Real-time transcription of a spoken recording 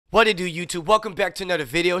What it do, YouTube? Welcome back to another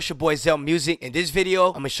video. It's your boy Zell Music. In this video,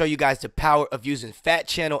 I'm gonna show you guys the power of using Fat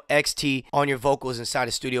Channel XT on your vocals inside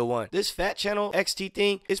of Studio One. This Fat Channel XT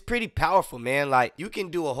thing is pretty powerful, man. Like, you can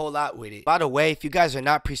do a whole lot with it. By the way, if you guys are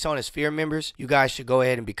not Presonus Sphere members, you guys should go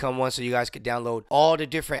ahead and become one so you guys could download all the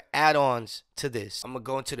different add-ons to this. I'm gonna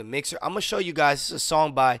go into the mixer. I'm gonna show you guys. This is a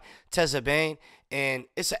song by Teza Bane, and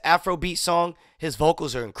it's an Afrobeat song. His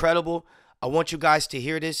vocals are incredible. I want you guys to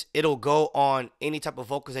hear this. It'll go on any type of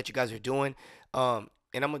vocals that you guys are doing. And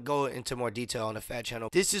I'm going to go into more detail on the Fat Channel.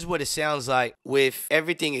 This is what it sounds like with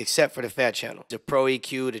everything except for the Fat Channel. The Pro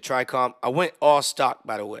EQ, the Tricom. I went all stock,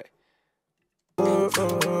 by the way.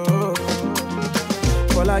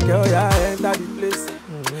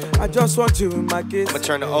 I just want you in my case. I'm going to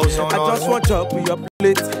turn the ozone on. I just want you up with your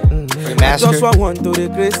plate. I just want to the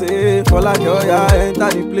crazy. For like yo, yeah, enter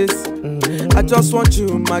the place. I just want you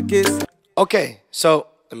in my case. Okay, so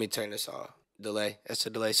let me turn this off. Delay. That's a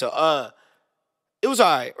delay. So it was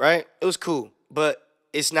alright, right? It was cool. But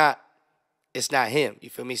it's not him. You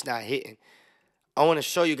feel me? It's not hitting. I want to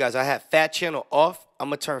show you guys. I have Fat Channel off. I'm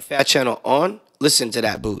gonna turn Fat Channel on. Listen to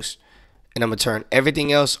that boost. And I'm gonna turn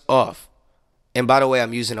everything else off. And by the way,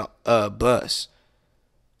 I'm using a bus.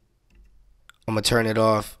 I'm gonna turn it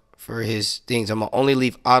off for his things. I'm gonna only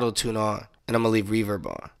leave auto tune on, and I'm gonna leave reverb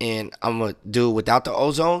on. And I'm gonna do it without the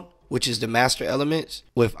ozone, which is the master elements,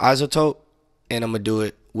 with isotope, and I'm gonna do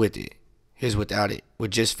it with it. Here's without it,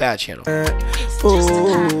 with just Fat Channel.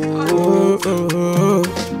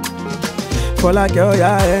 For like yo,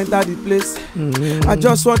 yeah, enter the place. I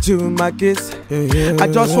just want you in my case. I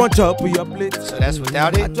just want you up with your plate. So that's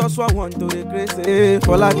without it. I just want to the crazy.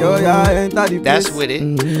 For like yo, yeah, enter the place. That's with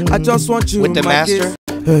it. I just want you with the master.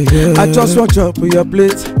 I just want you up with your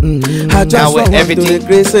plate. I just now with want everything. To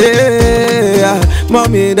crazy.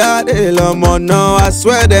 Mommy, daddy, no. I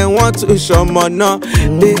swear they want to show me no.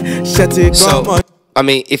 So, I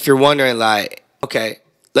mean, if you're wondering, like, okay,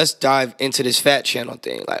 let's dive into this Fat Channel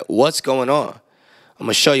thing. Like, what's going on? I'm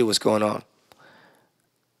gonna show you what's going on.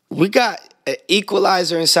 We got an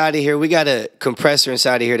equalizer inside of here. We got a compressor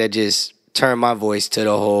inside of here that just turned my voice to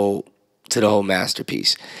the whole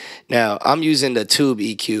masterpiece. Now, I'm using the tube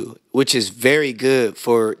EQ, which is very good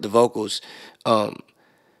for the vocals.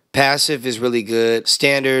 Passive is really good.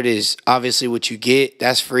 Standard is obviously what you get.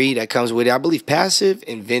 That's free. That comes with it. I believe passive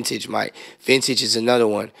and vintage might. Vintage is another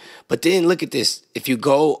one. But then look at this. If you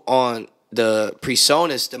go on the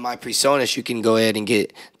Presonus, my Presonus, you can go ahead and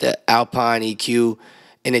get the Alpine EQ.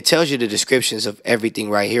 And it tells you the descriptions of everything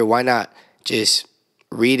right here. Why not just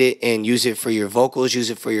read it and use it for your vocals, use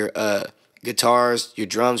it for your guitars, your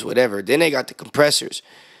drums, whatever. Then they got the compressors.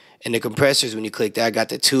 And the compressors, when you click that, got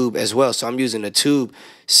the tube as well. So I'm using the tube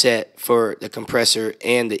set for the compressor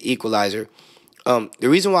and the equalizer. The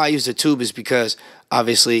reason why I use the tube is because,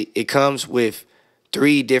 obviously, it comes with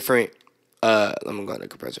three different, let me go on the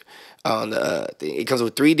compressor. It comes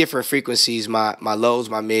with three different frequencies, my lows,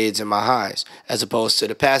 my mids, and my highs, as opposed to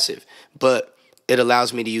the passive. But it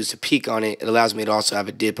allows me to use the peak on it. It allows me to also have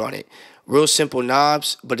a dip on it. Real simple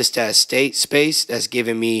knobs, but it's that state space that's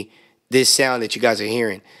giving me this sound that you guys are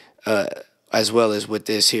hearing. As well as with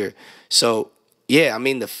this here. So, yeah, I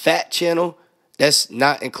mean, the Fat Channel, that's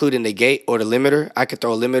not including the gate or the limiter. I could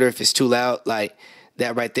throw a limiter if it's too loud, like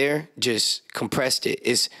that right there. Just compressed it.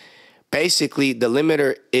 It's basically, the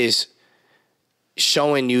limiter is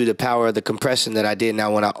showing you the power of the compression that I did.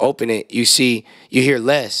 Now, when I open it, you hear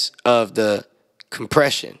less of the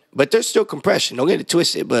compression. But there's still compression. Don't get it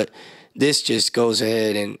twisted, but this just goes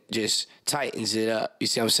ahead and just tightens it up. You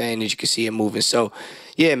see what I'm saying? As you can see it moving. So,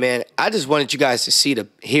 yeah, man, I just wanted you guys to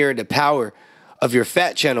hear the power of your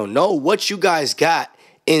Fat Channel. Know what you guys got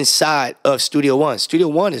inside of Studio One. Studio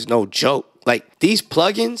One is no joke. Like, these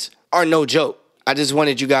plugins are no joke. I just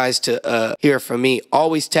wanted you guys to hear from me.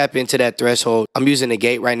 Always tap into that threshold. I'm using the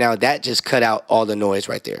gate right now. That just cut out all the noise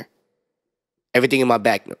right there. Everything in my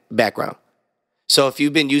background. So if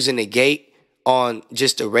you've been using the gate on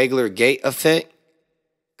just a regular gate effect,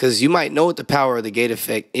 because you might know what the power of the gate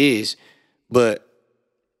effect is, but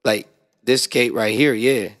like this gate right here,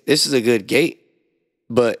 yeah, this is a good gate,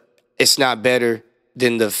 but it's not better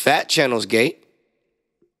than the Fat Channel's gate.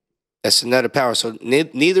 That's another power. So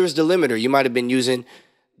neither is the limiter. You might have been using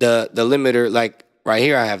the limiter, like right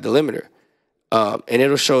here I have the limiter. And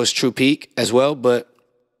it'll show us true peak as well, but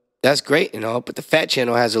that's great, you know, but the Fat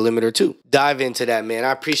Channel has a limiter too. Dive into that, man.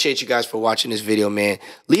 I appreciate you guys for watching this video, man.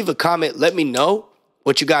 Leave a comment. Let me know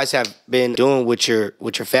what you guys have been doing with your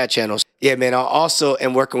Fat Channels. Yeah, man, I also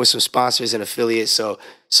am working with some sponsors and affiliates, so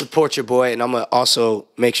support your boy, and I'm going to also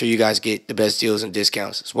make sure you guys get the best deals and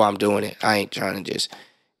discounts. That's why I'm doing it. I ain't trying to just,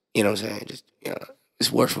 you know what I'm saying, just, you know,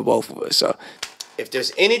 it's work for both of us. So if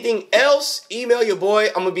there's anything else, email your boy.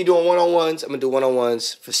 I'm gonna be doing one-on-ones. I'm gonna do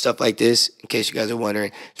one-on-ones for stuff like this. In case you guys are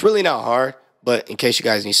wondering, it's really not hard. But in case you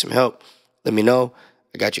guys need some help, let me know.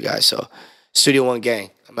 I got you guys. So Studio One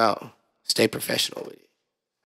gang, I'm out. Stay professional with it.